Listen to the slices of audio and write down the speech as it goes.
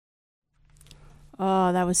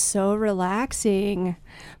Oh, that was so relaxing.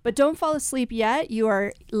 But don't fall asleep yet. You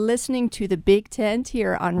are listening to The Big Tent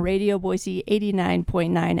here on Radio Boise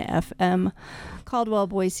 89.9 FM, Caldwell,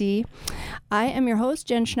 Boise. I am your host,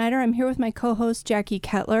 Jen Schneider. I'm here with my co-host, Jackie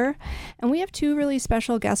Kettler. And we have two really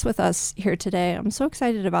special guests with us here today. I'm so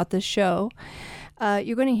excited about this show.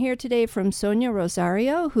 You're going to hear today from Sonia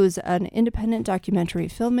Rosario, who's an independent documentary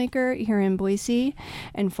filmmaker here in Boise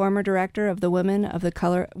and former director of the Women of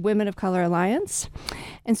Color Alliance,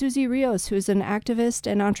 and Susie Rios, who's an activist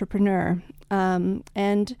and entrepreneur.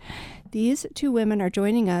 And these two women are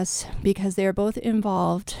joining us because they are both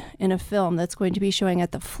involved in a film that's going to be showing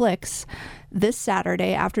at the Flicks this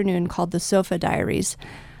Saturday afternoon called The Sofa Diaries.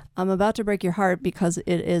 I'm about to break your heart because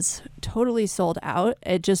it is totally sold out.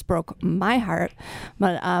 It just broke my heart.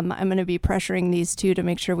 But I'm going to be pressuring these two to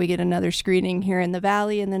make sure we get another screening here in the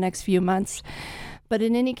Valley in the next few months. But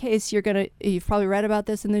in any case, you've probably read about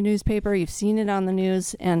this in the newspaper. You've seen it on the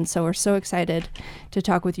news. And so we're so excited to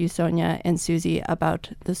talk with you, Sonia and Susie, about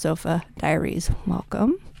The Sofa Diaries.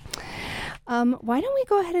 Welcome. Why don't we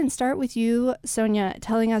go ahead and start with you, Sonia,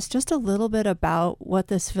 telling us just a little bit about what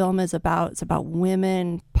this film is about. It's about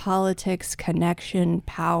women, politics, connection,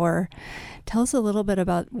 power. Tell us a little bit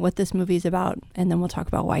about what this movie is about, and then we'll talk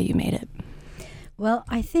about why you made it. Well,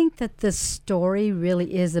 I think that the story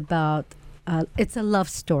really is about, it's a love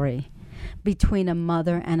story between a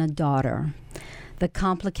mother and a daughter. The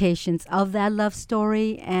complications of that love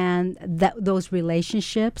story and those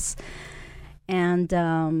relationships.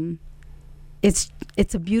 And it's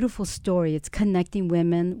a beautiful story. It's connecting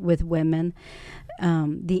women with women,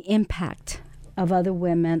 the impact of other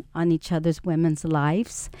women on each other's women's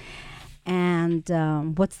lives, and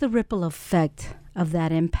what's the ripple effect of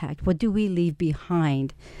that impact? What do we leave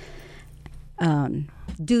behind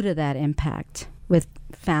due to that impact with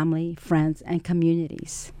family, friends, and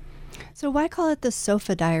communities? So why call it The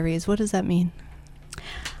Sofa Diaries? What does that mean?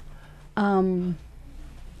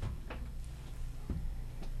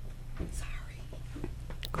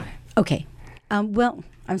 Okay. Well,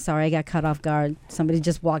 I'm sorry, I got caught off guard. Somebody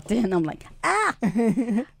just walked in. I'm like, ah!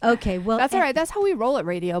 Okay, well... That's all right. That's how we roll at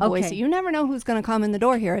Radio Boise. Okay. You never know who's going to come in the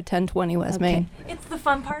door here at 1020 West Main. It's the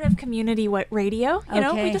fun part of community radio. You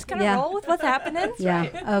know, we just kind of roll with what's happening. Yeah,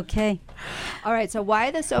 right? Okay. All right, so why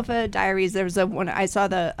The Sofa Diaries? When I saw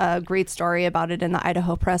the great story about it in the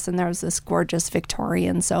Idaho Press, and there was this gorgeous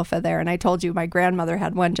Victorian sofa there, and I told you my grandmother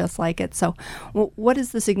had one just like it. So what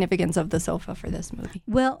is the significance of the sofa for this movie?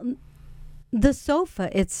 Well, the sofa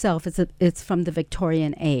itself, it's from the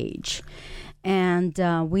Victorian age. And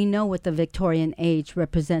we know what the Victorian age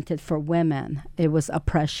represented for women. It was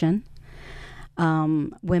oppression.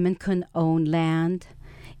 Women couldn't own land.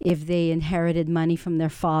 If they inherited money from their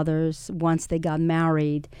fathers, once they got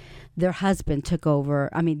married, their husband took over.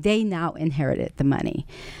 I mean, they now inherited the money.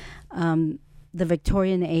 The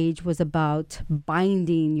Victorian age was about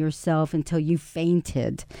binding yourself until you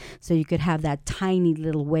fainted so you could have that tiny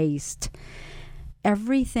little waist.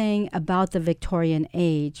 Everything about the Victorian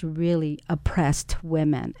age really oppressed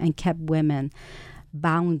women and kept women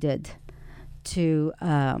bounded to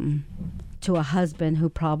a husband who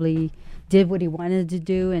probably did what he wanted to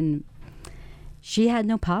do, and she had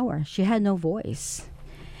no power. She had no voice.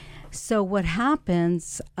 So what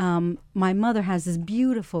happens, my mother has this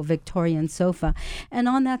beautiful Victorian sofa, and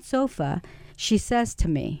on that sofa, she says to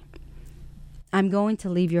me, I'm going to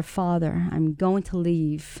leave your father. I'm going to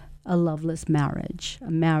leave a loveless marriage, a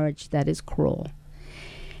marriage that is cruel.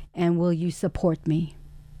 And will you support me?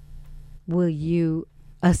 Will you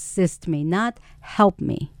assist me? Not help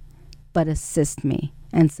me, but assist me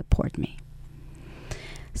and support me.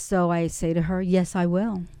 So I say to her, yes, I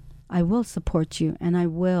will. I will support you, and I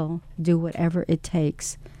will do whatever it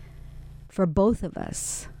takes for both of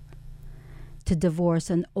us to divorce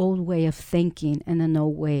an old way of thinking and an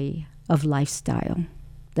old way of lifestyle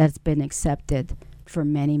that's been accepted for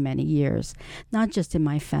many, many years, not just in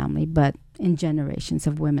my family, but in generations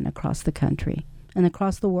of women across the country and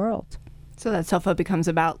across the world. So that sofa becomes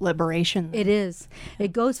about liberation. It is.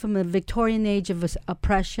 It goes from the Victorian age of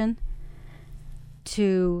oppression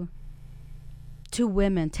to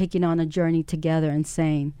women taking on a journey together and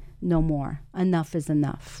saying, no more, enough is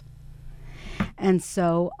enough. And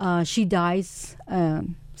so she dies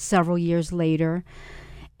several years later.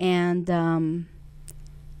 And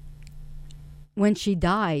when she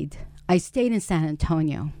died, I stayed in San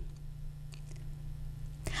Antonio.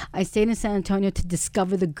 I stayed in San Antonio to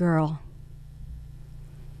discover the girl,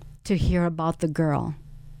 to hear about the girl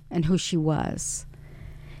and who she was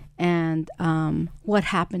and what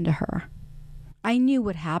happened to her I knew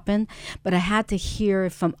what happened, but I had to hear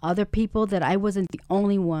from other people that I wasn't the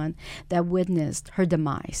only one that witnessed her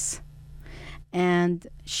demise. And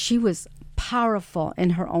she was powerful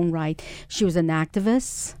in her own right. She was an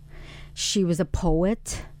activist. She was a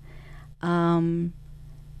poet.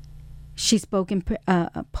 She spoke in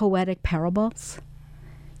poetic parables.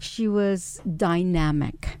 She was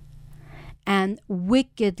dynamic and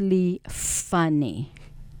wickedly funny.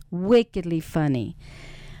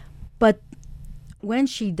 But when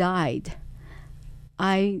she died,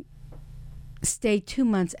 I stayed 2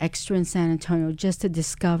 months extra in San Antonio just to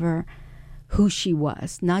discover who she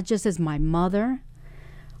was, not just as my mother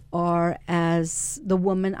or as the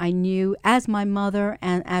woman I knew as my mother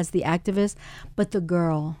and as the activist, but the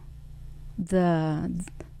girl, the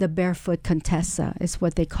barefoot Contessa is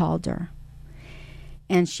what they called her.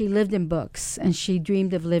 And she lived in books, and she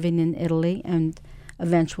dreamed of living in Italy, and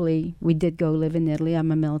eventually we did go live in Italy.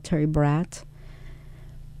 I'm a military brat.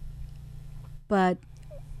 But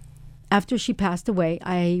after she passed away,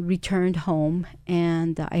 I returned home,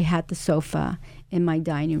 and I had the sofa in my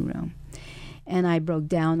dining room. And I broke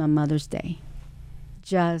down on Mother's Day.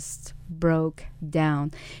 Just broke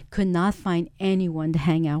down. Could not find anyone to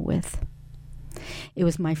hang out with. It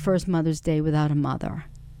was my first Mother's Day without a mother,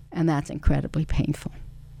 and that's incredibly painful.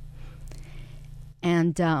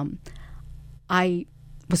 And I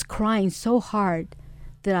was crying so hard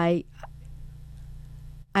that I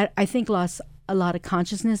think lost a lot of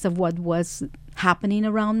consciousness of what was happening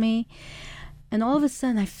around me. And all of a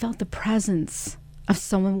sudden, I felt the presence of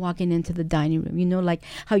someone walking into the dining room. You know, like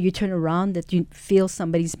how you turn around that you feel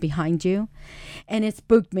somebody's behind you. And it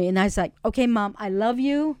spooked me. And I was like, okay, Mom, I love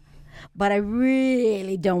you, but I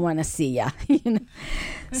really don't want to see ya. You know?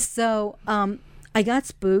 So I got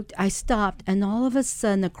spooked. I stopped. And all of a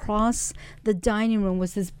sudden, across the dining room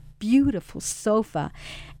was this beautiful sofa.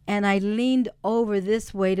 And I leaned over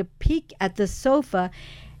this way to peek at the sofa.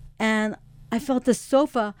 And I felt the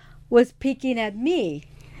sofa was peeking at me.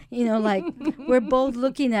 You know, like we're both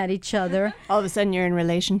looking at each other. All of a sudden you're in a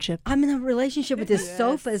relationship. I'm in a relationship with this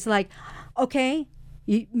sofa. It's like, okay,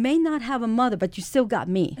 you may not have a mother, but you still got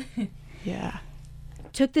me. Yeah.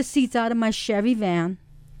 Took the seats out of my Chevy van,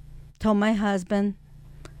 told my husband,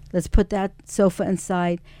 let's put that sofa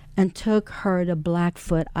inside, and took her to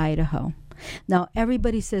Blackfoot, Idaho. Now,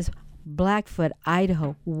 everybody says, Blackfoot,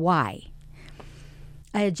 Idaho, why?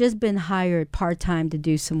 I had just been hired part-time to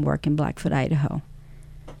do some work in Blackfoot, Idaho.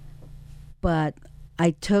 But I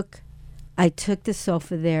took the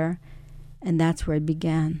sofa there, and that's where it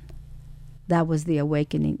began. That was the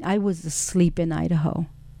awakening. I was asleep in Idaho.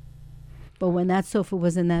 But when that sofa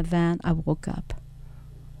was in that van, I woke up.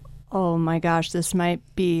 Oh my gosh, this might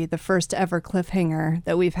be the first ever cliffhanger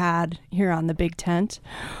that we've had here on the Big Tent.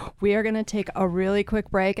 We are going to take a really quick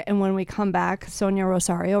break, and when we come back, Sonia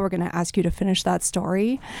Rosario, we're going to ask you to finish that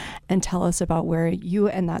story and tell us about where you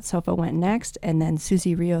and that sofa went next, and then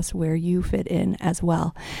Susie Rios, where you fit in as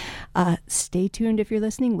well. Stay tuned if you're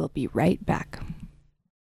listening. We'll be right back.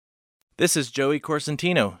 This is Joey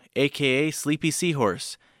Corsentino, a.k.a. Sleepy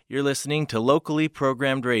Seahorse. You're listening to locally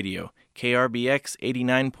programmed radio, KRBX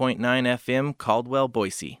 89.9 FM, Caldwell,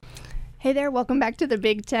 Boise. Hey there, welcome back to the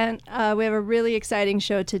Big Tent. We have a really exciting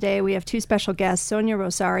show today. We have two special guests, Sonia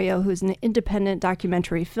Rosario, who's an independent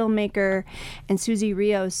documentary filmmaker, and Susie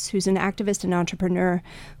Rios, who's an activist and entrepreneur,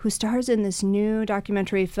 who stars in this new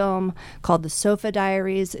documentary film called The Sofa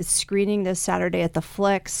Diaries. It's screening this Saturday at the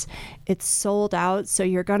Flicks. It's sold out, so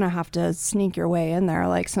you're going to have to sneak your way in there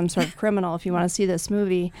like some sort of criminal if you want to see this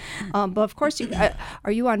movie. But of course,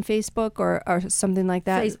 are you on Facebook or something like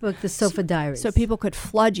that? Facebook, The Sofa Diaries. So people could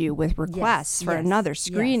flood you with requests for another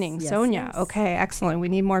screening. Yes, Sonia, okay, excellent. We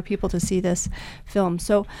need more people to see this film.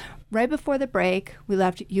 So right before the break, we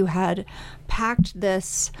left, you had packed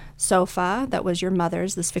this sofa that was your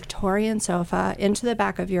mother's, this Victorian sofa, into the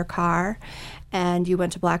back of your car, and you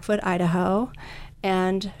went to Blackfoot, Idaho,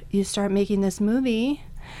 and you start making this movie.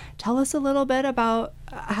 Tell us a little bit about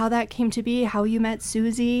how that came to be, how you met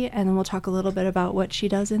Susie, and then we'll talk a little bit about what she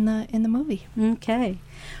does in the movie. Okay.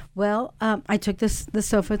 Well, I took the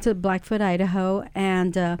sofa to Blackfoot, Idaho,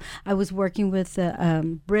 and I was working with a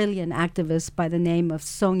brilliant activist by the name of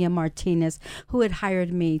Sonia Martinez, who had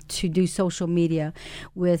hired me to do social media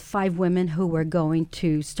with 5 women who were going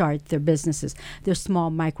to start their businesses, their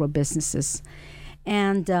small micro businesses.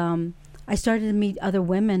 And I started to meet other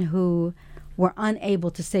women who were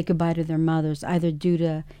unable to say goodbye to their mothers, either due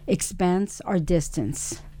to expense or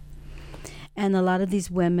distance. And a lot of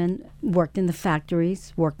these women worked in the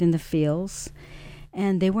factories, worked in the fields,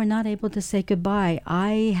 and they were not able to say goodbye.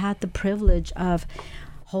 I had the privilege of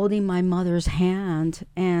holding my mother's hand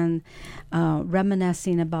and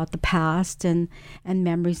reminiscing about the past and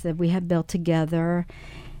memories that we had built together.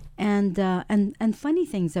 And funny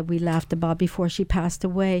things that we laughed about before she passed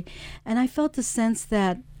away. And I felt a sense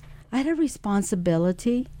that I had a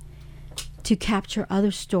responsibility to capture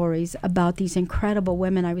other stories about these incredible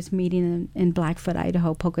women I was meeting in Blackfoot,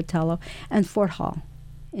 Idaho, Pocatello, and Fort Hall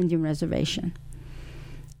Indian Reservation.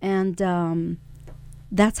 And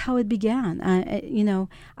that's how it began.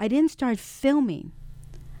 I didn't start filming.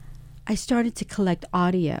 I started to collect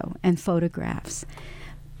audio and photographs.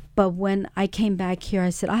 But when I came back here, I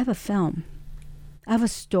said, I have a film. I have a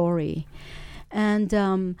story. And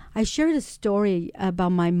I shared a story about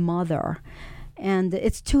my mother. And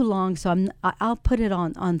it's too long, so I'll put it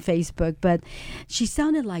on Facebook. But she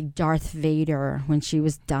sounded like Darth Vader when she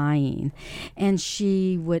was dying. And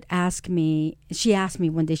she asked me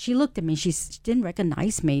one day, she looked at me, she didn't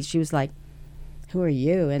recognize me. She was like, who are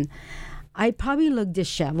you? And I probably looked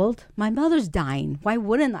disheveled. My mother's dying. Why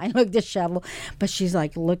wouldn't I look disheveled? But she's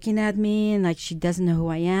like looking at me and like she doesn't know who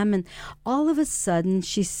I am. And all of a sudden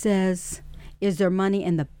she says, is there money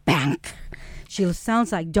in the bank? She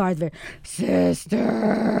sounds like Darth Vader.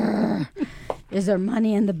 Sister, is there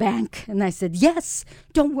money in the bank? And I said, yes,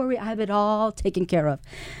 don't worry, I have it all taken care of.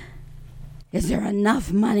 Is there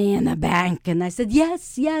enough money in the bank? And I said,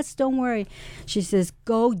 yes, don't worry. She says,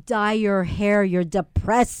 go dye your hair. You're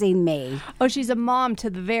depressing me. Oh, she's a mom to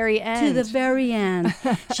the very end. To the very end.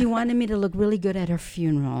 She wanted me to look really good at her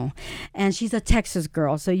funeral. And she's a Texas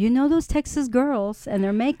girl. So you know those Texas girls and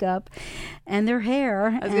their makeup and their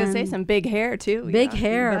hair. I was going to say some big hair, too. Big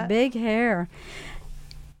hair.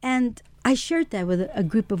 And I shared that with a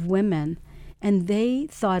group of women. And they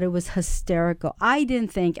thought it was hysterical. I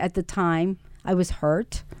didn't think at the time I was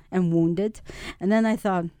hurt and wounded. And then I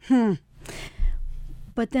thought,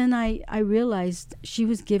 But then I realized she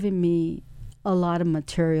was giving me a lot of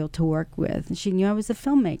material to work with. And she knew I was a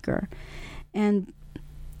filmmaker. And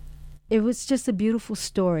it was just a beautiful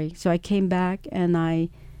story. So I came back and I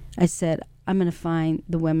said, I'm going to find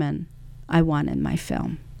the women I want in my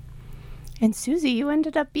film. And Susie, you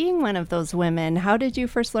ended up being one of those women. How did you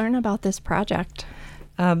first learn about this project?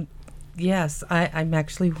 Yes, I'm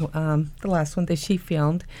actually the last one that she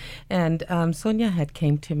filmed. And Sonia had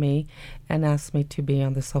came to me and asked me to be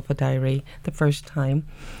on the Sofa Diary the first time.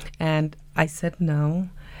 And I said no.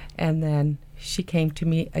 And then she came to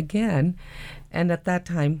me again. And at that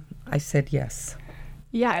time, I said yes.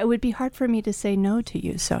 Yeah, it would be hard for me to say no to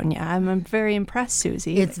you, Sonia. I'm very impressed,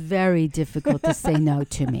 Susie. It's very difficult to say no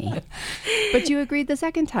to me. But you agreed the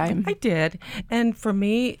second time. I did. And for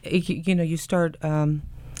me, you start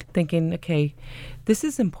thinking, okay, this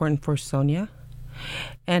is important for Sonia.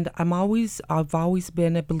 And I've always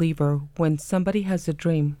been a believer when somebody has a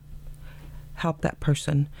dream, help that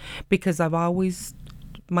person. Because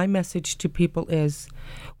my message to people is,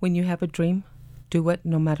 when you have a dream, do it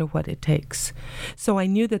no matter what it takes. So I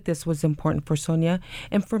knew that this was important for Sonia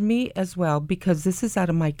and for me as well, because this is out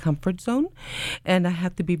of my comfort zone. And I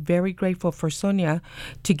have to be very grateful for Sonia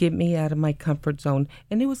to get me out of my comfort zone.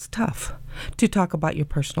 And it was tough to talk about your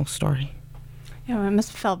personal story. Yeah, it must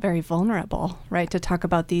have felt very vulnerable, right, to talk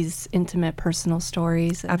about these intimate personal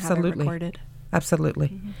stories and have it recorded. Absolutely.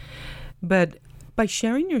 Mm-hmm. But by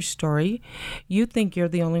sharing your story, you think you're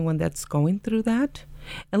the only one that's going through that.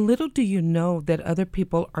 And little do you know that other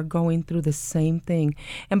people are going through the same thing.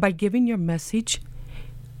 And by giving your message,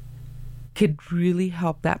 could really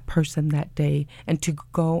help that person that day and to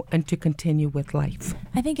go and to continue with life.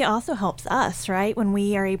 I think it also helps us, right? When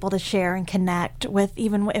we are able to share and connect with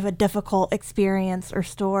even if a difficult experience or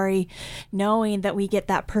story, knowing that we get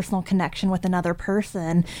that personal connection with another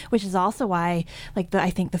person, which is also why I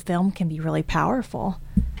think the film can be really powerful.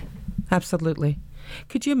 Absolutely.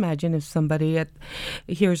 Could you imagine if somebody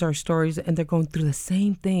hears our stories and they're going through the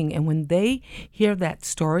same thing, and when they hear that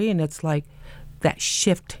story and it's like that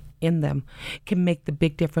shift in them can make the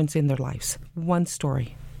big difference in their lives. One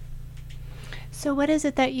story. So what is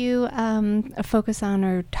it that you focus on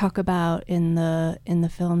or talk about in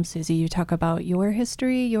the film, Susie? You talk about your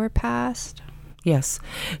history, your past? Yes.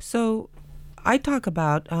 So I talk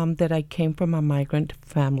about that I came from a migrant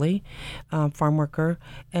family, farm worker,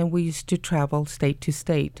 and we used to travel state to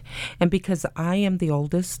state. And because I am the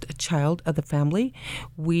oldest child of the family,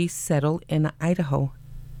 we settled in Idaho,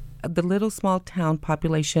 the little small town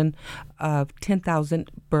population of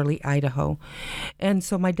 10,000, Burley, Idaho. And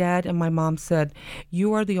so my dad and my mom said,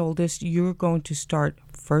 you are the oldest, you're going to start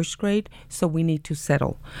first grade, so we need to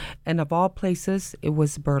settle. And of all places, it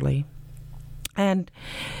was Burley. And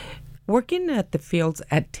working at the fields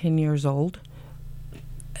at 10 years old,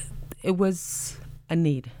 it was a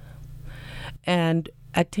need. And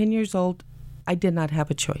at 10 years old, I did not have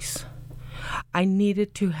a choice. I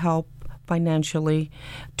needed to help financially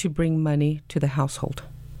to bring money to the household.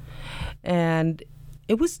 And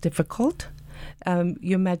it was difficult.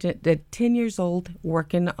 You imagine at 10 years old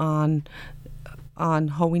working on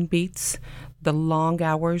hoeing beets, the long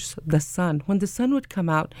hours, the sun. When the sun would come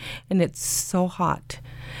out and it's so hot,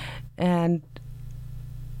 and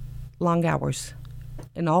long hours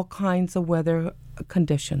in all kinds of weather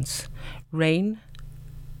conditions, rain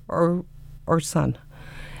or sun.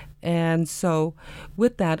 And so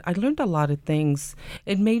with that, I learned a lot of things.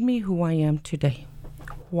 It made me who I am today.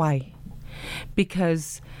 Why?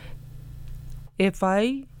 Because if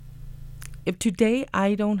today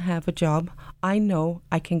I don't have a job, I know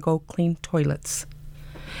I can go clean toilets.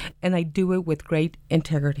 And I do it with great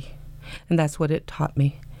integrity. And that's what it taught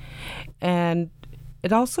me. And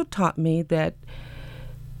it also taught me that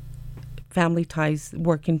family ties,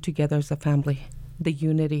 working together as a family, the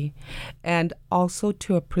unity, and also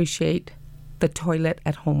to appreciate the toilet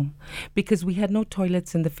at home, because we had no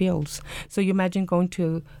toilets in the fields. So you imagine going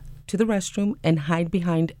to the restroom and hide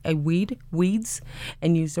behind a weeds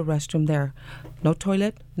and use the restroom there. No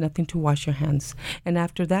toilet, nothing to wash your hands. And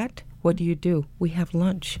after that, what do? We have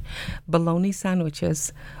lunch. Bologna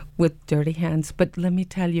sandwiches with dirty hands. But let me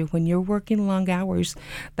tell you, when you're working long hours,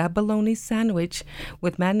 that bologna sandwich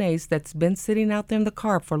with mayonnaise that's been sitting out there in the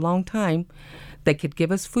car for a long time, that could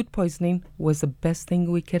give us food poisoning, was the best thing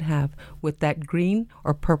we could have with that green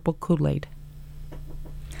or purple Kool-Aid.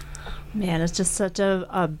 Man, it's just such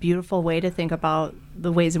a beautiful way to think about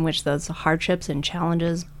the ways in which those hardships and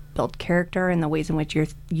challenges build character, and the ways in which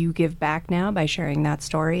you give back now by sharing that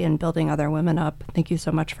story and building other women up. Thank you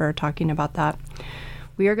so much for talking about that.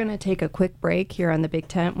 We are going to take a quick break here on the Big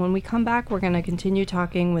Tent. When we come back, we're going to continue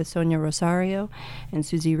talking with Sonia Rosario and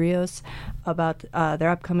Susie Rios about their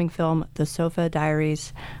upcoming film, The Sofa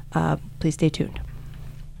Diaries. Please stay tuned.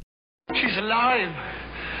 She's alive!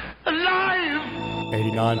 Alive!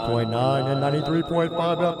 89.9 and 93.5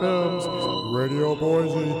 FMs. Radio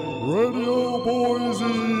Boise. Radio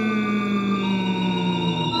Boise.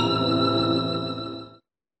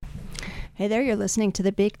 Hey there, you're listening to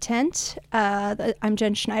The Big Tent. I'm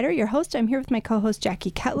Jen Schneider, your host. I'm here with my co-host, Jackie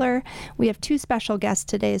Kettler. We have two special guests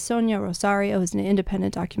today, Sonia Rosario, who's an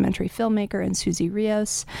independent documentary filmmaker, and Susie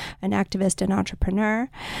Rios, an activist and entrepreneur.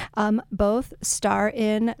 Both star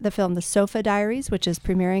in the film The Sofa Diaries, which is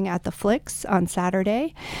premiering at the Flicks on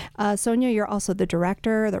Saturday. Sonia, you're also the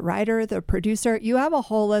director, the writer, the producer. You have a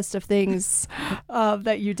whole list of things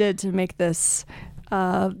that you did to make this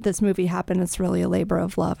movie happen. It's really a labor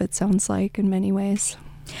of love, it sounds like, in many ways.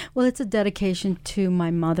 Well, it's a dedication to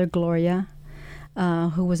my mother, Gloria,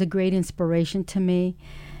 who was a great inspiration to me.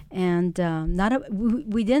 And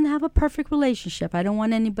we didn't have a perfect relationship. I don't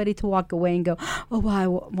want anybody to walk away and go, oh, well, I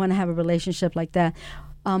want to have a relationship like that.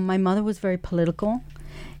 My mother was very political.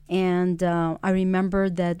 And I remember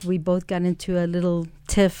that we both got into a little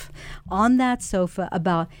tiff on that sofa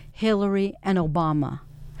about Hillary and Obama.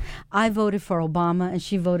 I voted for Obama and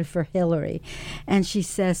she voted for Hillary. And she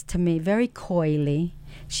says to me very coyly,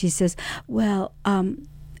 she says, well,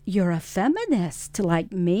 you're a feminist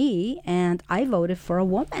like me, and I voted for a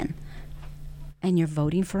woman. And you're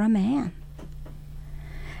voting for a man.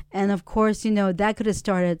 And of course, that could have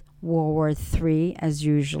started World War III as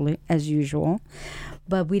usual.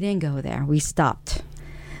 But we didn't go there. We stopped.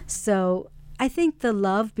 So I think the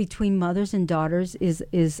love between mothers and daughters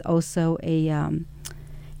is also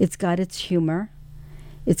it's got its humor,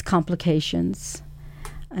 its complications.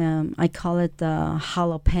 I call it the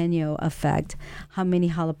jalapeno effect. How many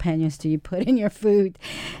jalapenos do you put in your food?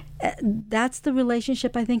 That's the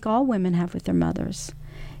relationship I think all women have with their mothers.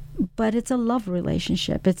 But it's a love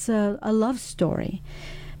relationship. It's a love story.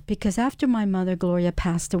 Because after my mother, Gloria,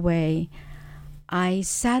 passed away, I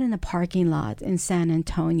sat in a parking lot in San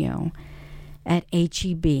Antonio at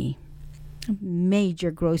H-E-B, a major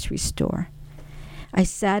grocery store. I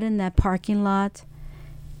sat in that parking lot,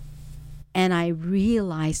 and I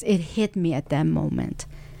realized, it hit me at that moment,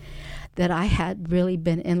 that I had really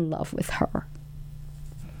been in love with her.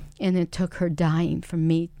 And it took her dying for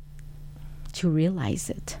me to realize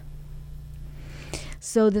it.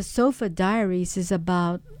 So the Sofa Diaries is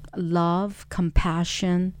about love,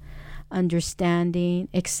 compassion, understanding,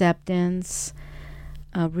 acceptance,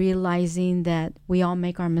 realizing that we all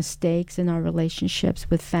make our mistakes in our relationships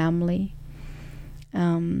with family.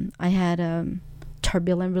 I had a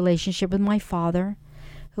turbulent relationship with my father,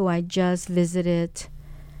 who I just visited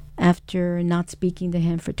after not speaking to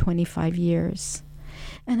him for 25 years.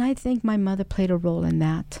 And I think my mother played a role in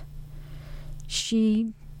that.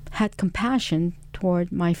 She had compassion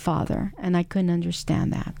toward my father, and I couldn't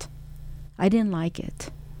understand that. I didn't like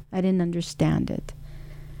it. I didn't understand it.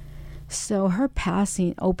 So her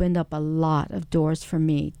passing opened up a lot of doors for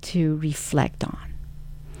me to reflect on.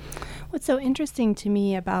 What's so interesting to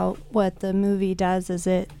me about what the movie does is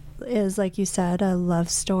it is, like you said, a love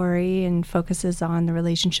story and focuses on the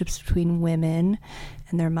relationships between women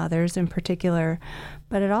and their mothers in particular.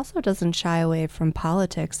 But it also doesn't shy away from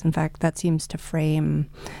politics. In fact, that seems to frame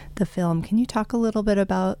the film. Can you talk a little bit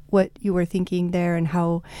about what you were thinking there and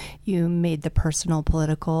how you made the personal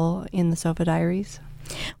political in the Sofa Diaries?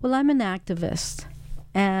 Well, I'm an activist,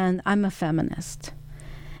 and I'm a feminist,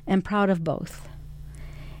 and proud of both.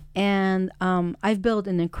 And I've built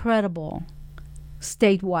an incredible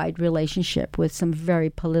statewide relationship with some very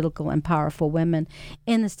political and powerful women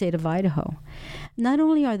in the state of Idaho. Not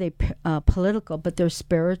only are they political, but they're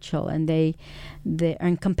spiritual, and they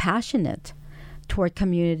are compassionate toward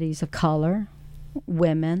communities of color,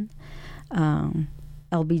 women,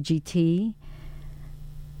 LBGT.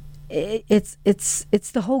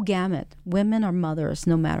 It's the whole gamut. Women are mothers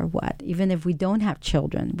no matter what. Even if we don't have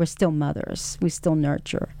children, we're still mothers. We still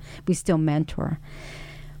nurture. We still mentor.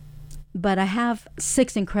 But I have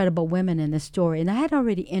 6 incredible women in this story, and I had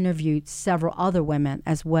already interviewed several other women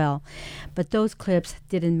as well, but those clips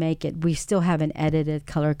didn't make it. We still haven't edited,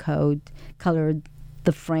 colored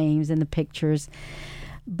the frames and the pictures.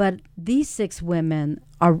 But these 6 women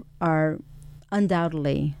are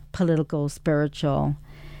undoubtedly political, spiritual,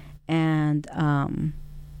 and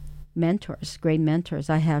mentors, great mentors.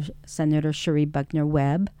 I have Senator Cherie Buckner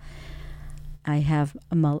Webb. I have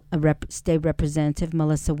State Representative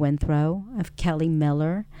Melissa Winthrow. I have Kelly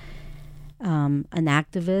Miller, an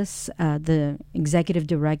activist, the Executive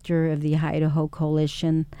Director of the Idaho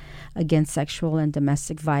Coalition Against Sexual and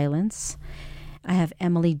Domestic Violence. I have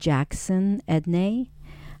Emily Jackson Edney,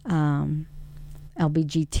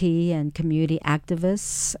 LBGT and community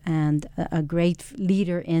activists, and a great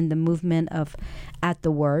leader in the movement of At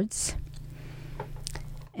the Words.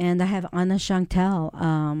 And I have Ana Chantel,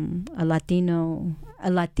 a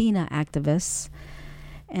Latina activist,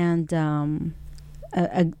 and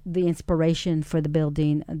the inspiration for the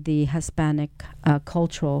building the Hispanic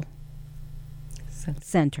Cultural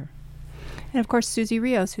Center. And of course, Susie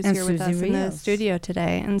Rios, who's here with us in the studio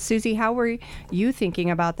today. And Susie, how were you thinking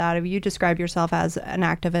about that? You describe yourself as an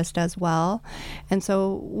activist as well. And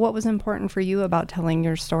so what was important for you about telling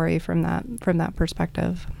your story from that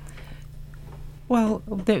perspective? Well,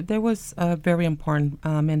 there was a very important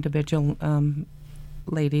individual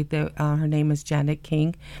lady. Her name is Janet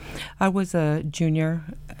King. I was a junior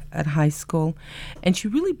at high school, and she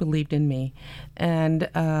really believed in me.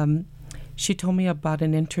 And she told me about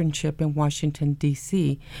an internship in Washington,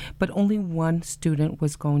 D.C., but only one student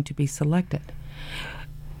was going to be selected.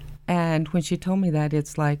 And when she told me that,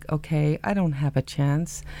 it's like, okay, I don't have a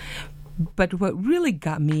chance. But what really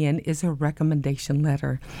got me in is her recommendation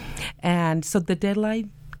letter. And so the deadline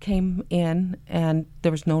came in, and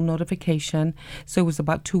there was no notification. So it was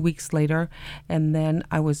about 2 weeks later, and then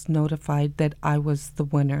I was notified that I was the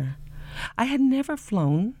winner. I had never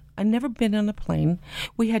flown. I'd never been on a plane.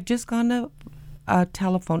 We had just gone to a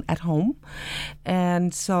telephone at home.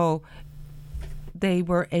 And so they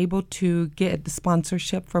were able to get the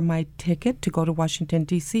sponsorship for my ticket to go to Washington,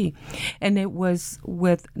 D.C. And it was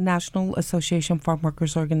with National Association Farm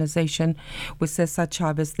Workers Organization, with Cesar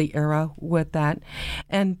Chavez, the era with that.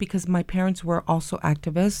 And because my parents were also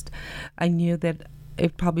activists, I knew that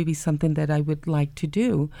it'd probably be something that I would like to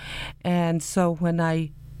do. And so when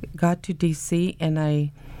I got to D.C. and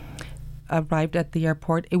I arrived at the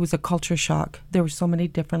airport, it was a culture shock. There were so many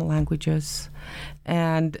different languages.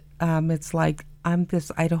 And it's like, I'm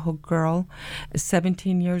this Idaho girl,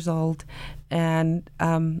 17 years old, and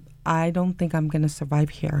I don't think I'm going to survive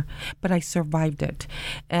here. But I survived it.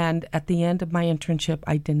 And at the end of my internship,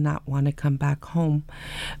 I did not want to come back home.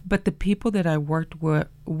 But the people that I worked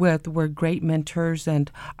with were great mentors, and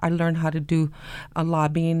I learned how to do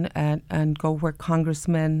lobbying and go where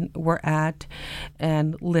congressmen were at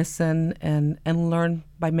and listen and learn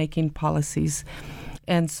by making policies.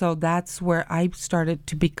 And so that's where I started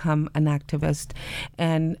to become an activist,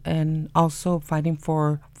 and also fighting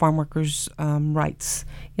for farm workers' rights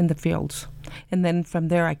in the fields. And then from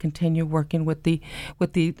there, I continue working with the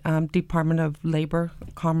Department of Labor,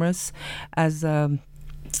 Commerce, as an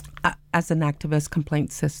activist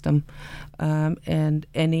complaint system, and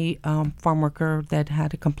any farm worker that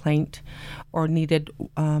had a complaint or needed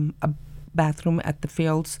a bathroom at the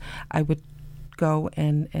fields, I would go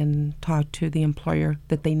and talk to the employer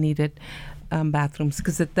that they needed bathrooms,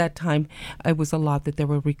 because at that time it was a law that they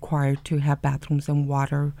were required to have bathrooms and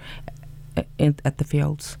water at the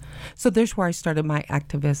fields. So there's where I started my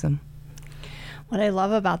activism. What I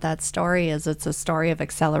love about that story is it's a story of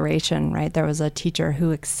acceleration, right? There was a teacher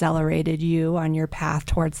who accelerated you on your path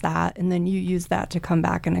towards that, and then you use that to come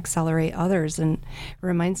back and accelerate others. And it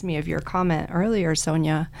reminds me of your comment earlier,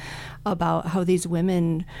 Sonia, about how these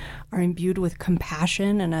women are imbued with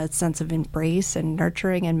compassion and a sense of embrace and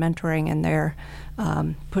nurturing and mentoring, and they're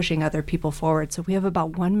pushing other people forward. So we have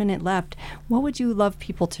about 1 minute left. What would you love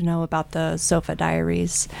people to know about the Sofa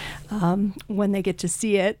Diaries when they get to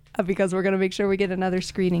see it? Because we're going to make sure we get another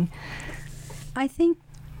screening. I think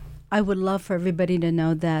I would love for everybody to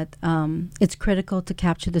know that it's critical to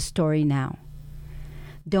capture the story now.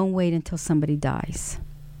 Don't wait until somebody dies.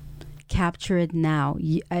 Capture it now.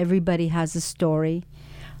 Everybody has a story,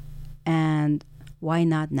 and why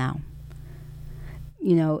not now?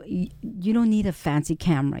 You know, you don't need a fancy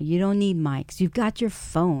camera. You don't need mics. You've got your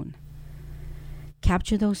phone.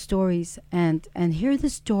 Capture those stories and hear the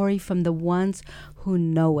story from the ones who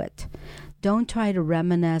know it. Don't try to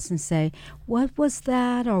reminisce and say, what was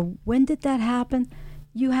that? Or when did that happen?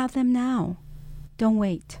 You have them now. Don't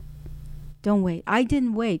wait. Don't wait. I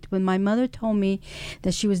didn't wait. When my mother told me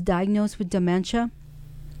that she was diagnosed with dementia,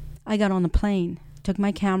 I got on a plane, took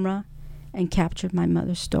my camera, and captured my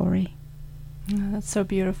mother's story. Oh, that's so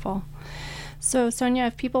beautiful. So, Sonia,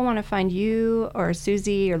 if people want to find you or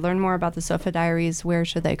Susie or learn more about the Sofa Diaries, where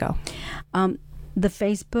should they go? The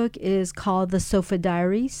Facebook is called the Sofa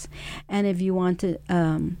Diaries. And if you want to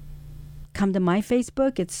come to my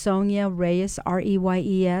Facebook, it's Sonia Reyes,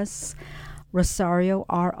 Reyes, Rosario,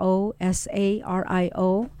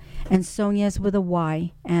 Rosario, and Sonia's with a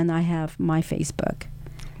Y. And I have my Facebook.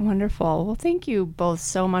 Wonderful. Well, thank you both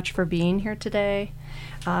so much for being here today.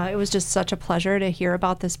 It was just such a pleasure to hear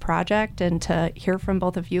about this project and to hear from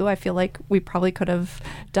both of you. I feel like we probably could have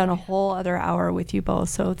done a whole other hour with you both.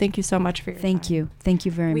 So thank you so much for your time. Thank you. Thank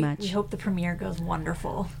you very much. We hope the premiere goes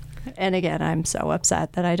wonderful. And again, I'm so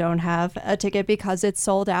upset that I don't have a ticket because it's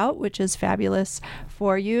sold out, which is fabulous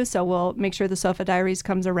for you. So we'll make sure the Sofa Diaries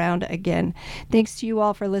comes around again. Thanks to you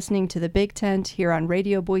all for listening to The Big Tent here on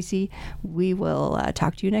Radio Boise. We will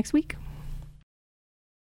talk to you next week.